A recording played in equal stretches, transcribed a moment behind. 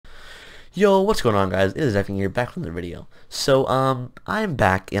Yo, what's going on, guys? It is TheDevKing here, back from the video. So, I'm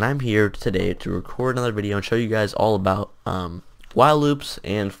back, and I'm here today to record another video and show you guys all about, while loops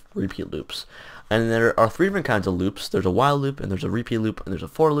and repeat loops. And there are three different kinds of loops. There's a while loop, and there's a repeat loop, and there's a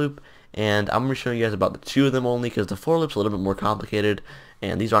for loop. And I'm going to show you guys about the two of them only, because the for loop's a little bit more complicated,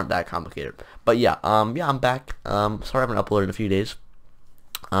 and these aren't that complicated. But yeah, I'm back. Sorry I haven't uploaded in a few days.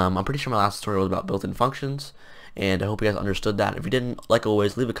 I'm pretty sure my last tutorial was about built-in functions, and I hope you guys understood that. If you didn't, like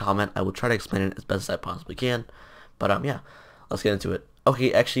always, leave a comment. I will try to explain it as best as I possibly can. But yeah, let's get into it.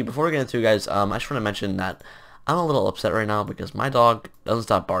 Okay, actually, before we get into it, guys, I just want to mention that I'm a little upset right now because my dog doesn't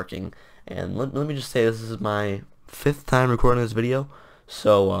stop barking. And let me just say, this is my 5th time recording this video.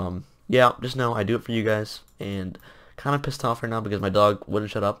 So yeah, just know I do it for you guys, and kind of pissed off right now because my dog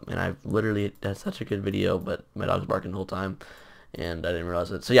wouldn't shut up, and I've literally had such a good video, but my dog's barking the whole time, and I didn't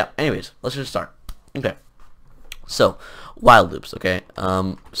realize it. So yeah, anyways, let's just start. Okay. So, while loops, okay?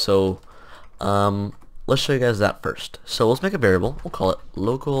 Let's show you guys that first. So, let's make a variable. We'll call it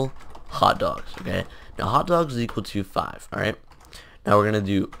local hot dogs, okay? Now, hot dogs is equal to 5, alright? Now, we're going to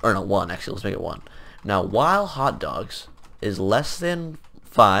do, or no, 1, actually. Let's make it 1. Now, while hot dogs is less than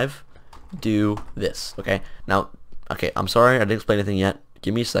 5, do this, okay? Now, okay, I'm sorry, I didn't explain anything yet.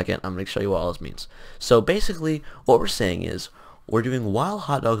 Give me a second. I'm going to show you what all this means. So, basically, what we're saying is, we're doing while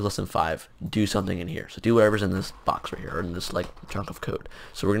hot dogs less than 5, do something in here. So do whatever's in this box right here, or in this like chunk of code.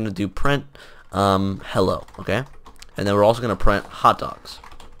 So we're gonna do print hello, okay? And then we're also gonna print hot dogs,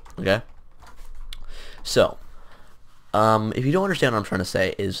 okay? So if you don't understand what I'm trying to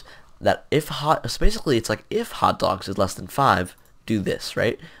say, is that so basically it's like if hot dogs is less than 5, do this,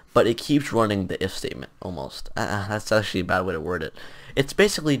 right? But it keeps running the if statement almost. That's actually a bad way to word it. It's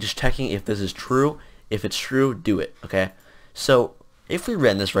basically just checking if this is true. If it's true, do it, okay? So, if we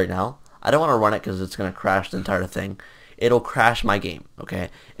ran this right now, I don't want to run it because it's going to crash the entire thing. It'll crash my game, okay?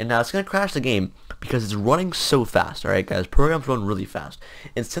 And now it's going to crash the game because it's running so fast, alright guys? Programs run really fast.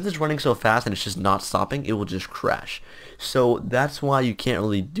 And since it's running so fast and it's just not stopping, it will just crash. So, that's why you can't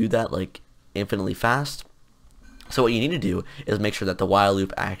really do that, like, infinitely fast. So what you need to do is make sure that the while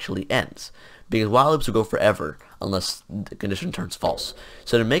loop actually ends. Because while loops will go forever unless the condition turns false.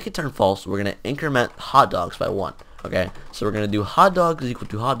 So to make it turn false, we're going to increment hot dogs by 1. Okay, so we're going to do hot dogs is equal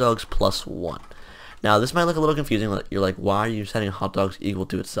to hot dogs plus 1. Now, this might look a little confusing. You're like, why are you setting hot dogs equal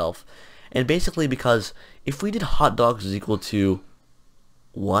to itself? And basically because if we did hot dogs is equal to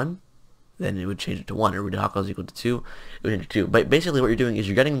 1, then it would change it to 1. Or we did hot dogs equal to 2, it would change it to 2. But basically what you're doing is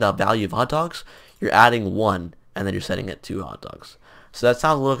you're getting the value of hot dogs, you're adding 1, and then you're setting it to hot dogs. So that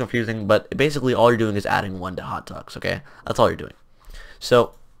sounds a little confusing, but basically all you're doing is adding 1 to hot dogs, okay? That's all you're doing.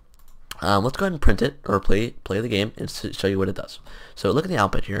 So let's go ahead and print it, or play the game, and show you what it does. So look at the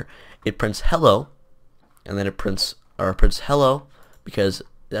output here. It prints hello, and then it prints hello, because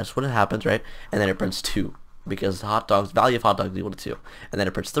that's what it happens, right? And then it prints 2, because value of hot dogs is equal to 2. And then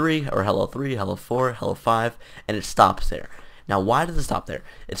it prints 3, or hello 3, hello 4, hello 5, and it stops there. Now why does it stop there?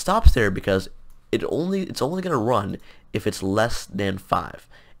 It stops there because it's only going to run if it's less than 5.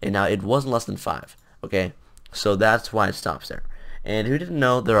 And now it wasn't less than 5, okay? So that's why it stops there. And if you didn't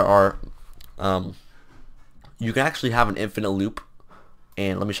know, there are, you can actually have an infinite loop,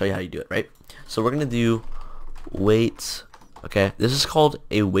 and let me show you how you do it, right? So we're going to do wait, okay? This is called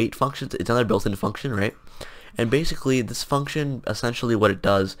a wait function. It's another built-in function, right? And basically, this function, essentially what it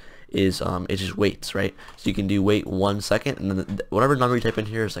does is, it just waits, right? So you can do wait 1 second, and then whatever number you type in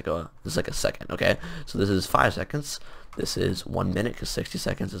here is like a second, okay? So this is 5 seconds, this is 1 minute, because 60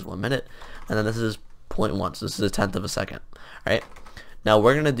 seconds is 1 minute, and then this is 0.1, so this is 1/10 of a second, right? Now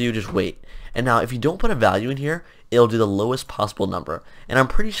we're gonna do just wait, and now if you don't put a value in here, it'll do the lowest possible number, and I'm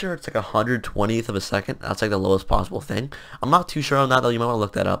pretty sure it's like 120th of a second. That's like the lowest possible thing. I'm not too sure on that though. You might want to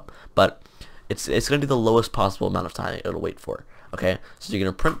look that up, but it's gonna do the lowest possible amount of time it'll wait for. Okay, so you're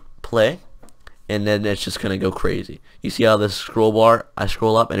gonna print play, and then it's just gonna go crazy. You see how this scroll bar? I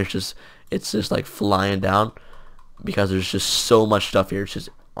scroll up, and it's just like flying down because there's just so much stuff here. It's just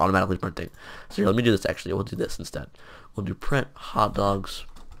automatically printing. So here, let me do this actually. We'll do this instead. We'll do print hot dogs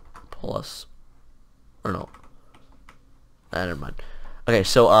plus, or no, never mind. Okay,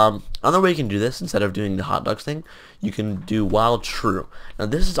 so another way you can do this instead of doing the hot dogs thing, you can do while true. Now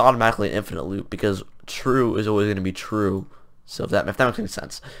this is automatically an infinite loop because true is always going to be true. So if that makes any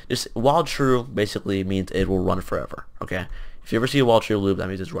sense, just while true basically means it will run forever. Okay, if you ever see a while true loop, that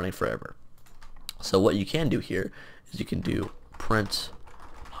means it's running forever. So what you can do here is you can do print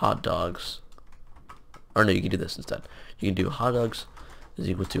hot dogs, or no, you can do this instead. You can do hot dogs is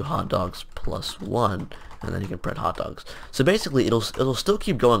equal to hot dogs plus 1, and then you can print hot dogs. So basically, it'll still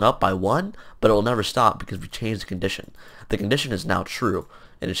keep going up by 1, but it'll never stop because we changed the condition. The condition is now true,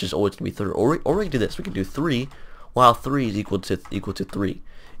 and it's just always gonna be 3. Or we can do this. We can do 3, while 3 is equal to 3,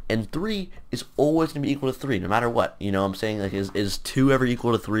 and 3 is always gonna be equal to 3, no matter what. You know what I'm saying? Like, is 2 ever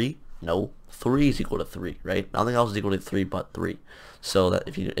equal to 3? No. 3 is equal to 3, right? Nothing else is equal to 3 but 3. So that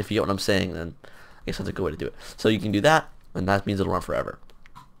if you get what I'm saying, then I guess that's a good way to do it. So you can do that, and that means it'll run forever.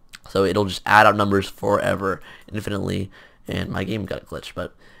 So it'll just add up numbers forever, infinitely, and my game got glitched,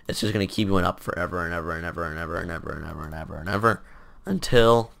 but it's just gonna keep going up forever and ever and ever and ever and ever and ever and ever and ever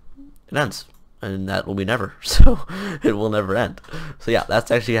until it ends, and that will be never. So it will never end. So yeah,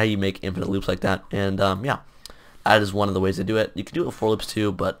 that's actually how you make infinite loops like that, and yeah, that is one of the ways to do it. You can do it with for loops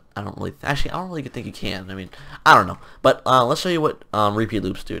too, but I don't really think you can. I mean, I don't know, but let's show you what repeat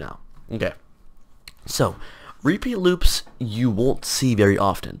loops do now. Okay, so repeat loops you won't see very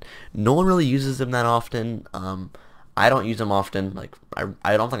often. No one really uses them that often. I don't use them often. Like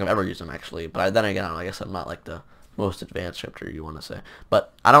I don't think I've ever used them actually. But then again, I guess I'm not like the most advanced scripter you want to say.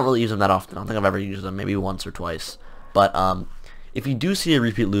 But I don't really use them that often. I don't think I've ever used them. Maybe once or twice. But if you do see a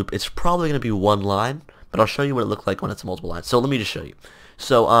repeat loop, it's probably going to be one line. But I'll show you what it looks like when it's multiple lines. So let me just show you.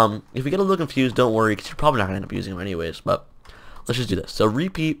 So if you get a little confused, don't worry, because you're probably not going to end up using them anyways. But let's just do this. So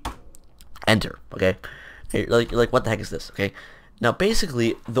repeat, enter. Okay. Like what the heck is this? Okay, now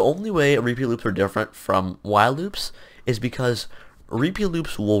basically the only way repeat loops are different from while loops is because repeat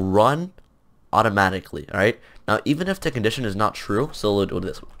loops will run automatically. All right, now even if the condition is not true, so we'll do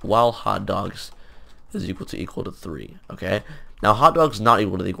this: while hot dogs is equal to 3. Okay, now hot dogs is not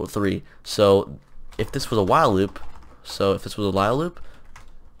equal to 3, so if this was a while loop,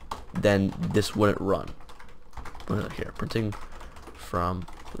 then this wouldn't run. Here, printing from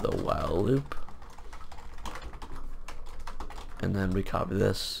the while loop. And then we copy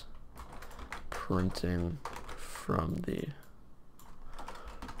this, printing from the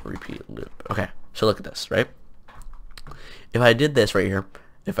repeat loop. Okay, so look at this, right? If I did this right here,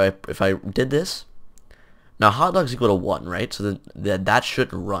 if I did this, now hot dogs equal to 1, right? So then that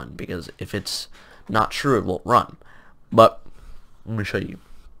shouldn't run, because if it's not true, it won't run. But let me show you.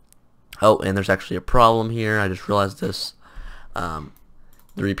 Oh, and there's actually a problem here. I just realized this. The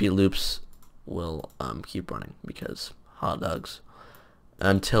repeat loops will keep running because hot dogs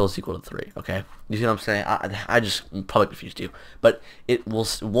until it's equal to 3. Okay, you see what I'm saying? I just probably confused you, but it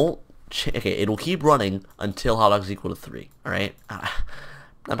won't. Okay, it will keep running until hot dogs is equal to 3. All right, that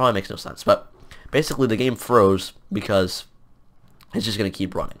probably makes no sense, but basically the game froze because it's just gonna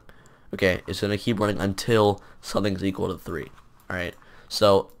keep running. Okay, it's gonna keep running until something's equal to 3. All right,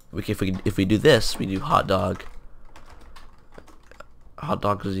 so if we do this, we do hot dogs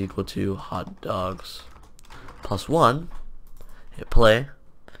is equal to hot dogs plus 1, hit play.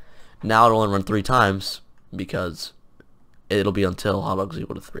 Now it'll only run 3 times because it'll be until hot dogs is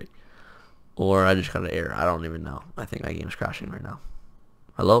equal to 3. Or I just got an error. I don't even know. I think my game is crashing right now.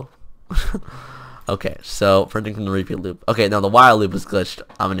 Hello? Okay, so printing from the repeat loop. Okay, now the while loop is glitched.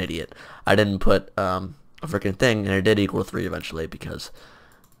 I'm an idiot. I didn't put a freaking thing, and it did equal to 3 eventually because...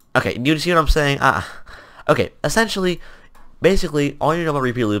 Okay, you see what I'm saying? Okay, essentially... Basically, all you know about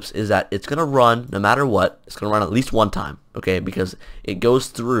repeat loops is that it's going to run no matter what. It's going to run at least one time, okay? Because it goes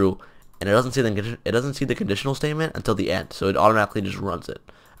through and it doesn't see the conditional statement until the end. So it automatically just runs it,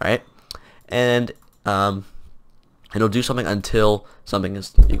 all right? And it'll do something until something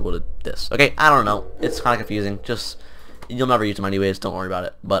is equal to this. Okay, I don't know. It's kind of confusing. Just you'll never use them anyways. Don't worry about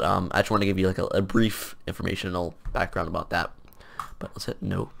it. But I just want to give you like a brief informational background about that. But let's hit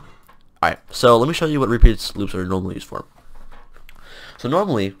no. All right. So let me show you what repeat loops are normally used for. So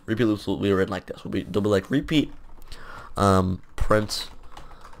normally, repeat loops will be written like this. They'll be like repeat, print,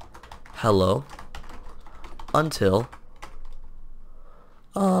 hello, until,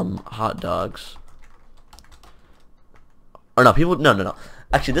 hot dogs. Or no, no.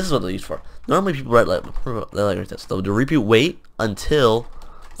 Actually, this is what they're used for. Normally, people write like this. They'll do repeat wait until,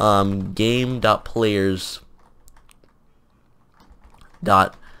 game.players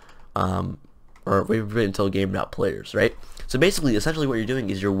or wait until game.players, right? So basically, essentially what you're doing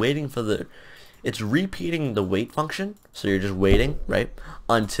is you're waiting for it's repeating the wait function, so you're just waiting, right,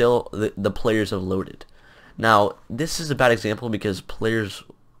 until the players have loaded. Now, this is a bad example because players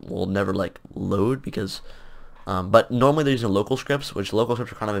will never, like, load because, but normally they're using local scripts, which local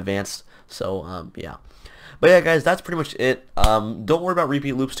scripts are kind of advanced, so, yeah. But yeah, guys, that's pretty much it. Don't worry about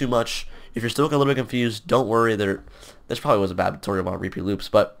repeat loops too much. If you're still a little bit confused, don't worry. This probably was a bad tutorial about repeat loops,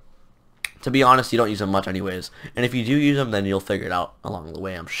 but to be honest, you don't use them much anyways. And if you do use them, then you'll figure it out along the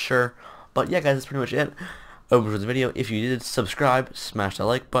way, I'm sure. But yeah, guys, that's pretty much it. hope you enjoyed the video. If you did, subscribe, smash that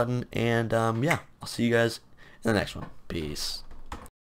like button, and yeah, I'll see you guys in the next one. Peace.